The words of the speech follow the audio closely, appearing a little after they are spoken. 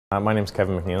My name's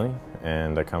Kevin McNeilly,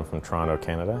 and I come from Toronto,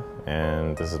 Canada,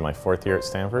 and this is my 4th year at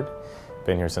Stamford.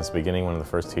 Been here since the beginning, one of the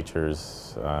first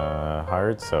teachers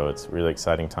hired, so it's a really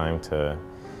exciting time to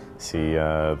see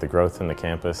the growth in the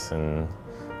campus and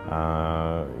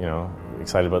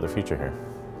excited about the future here.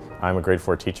 I'm a grade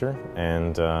 4 teacher,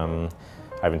 and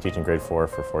I've been teaching grade 4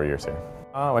 for 4 years here.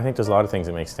 I think there's a lot of things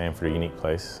that make Stamford a unique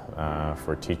place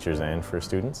for teachers and for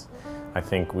students. I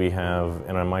think we have,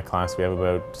 in my class, we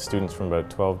have students from about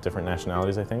 12 different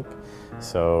nationalities, I think.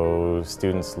 So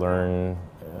students learn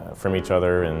from each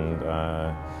other and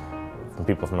from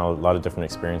people from a lot of different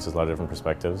experiences, a lot of different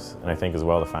perspectives. And I think as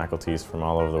well the faculties from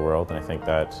all over the world, and I think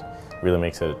that really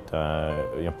makes it,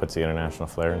 puts the international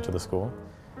flair into the school.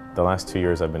 The last 2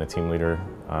 years I've been a team leader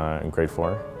in grade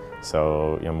 4.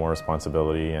 So more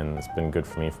responsibility, and it's been good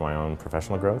for me for my own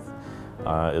professional growth.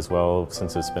 As well,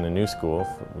 since it's been a new school,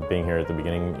 being here at the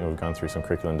beginning, we've gone through some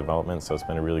curriculum development, so it's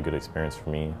been a really good experience for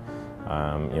me,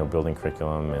 building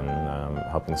curriculum and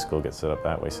helping the school get set up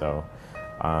that way. So,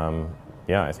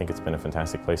 yeah, I think it's been a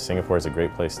fantastic place. Singapore is a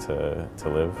great place to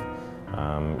live.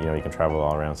 You can travel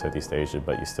all around Southeast Asia,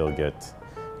 but you still get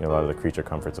a lot of the creature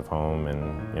comforts of home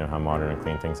and how modern and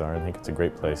clean things are. I think it's a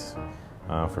great place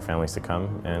for families to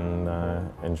come and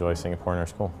enjoy Singapore in our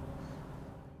school.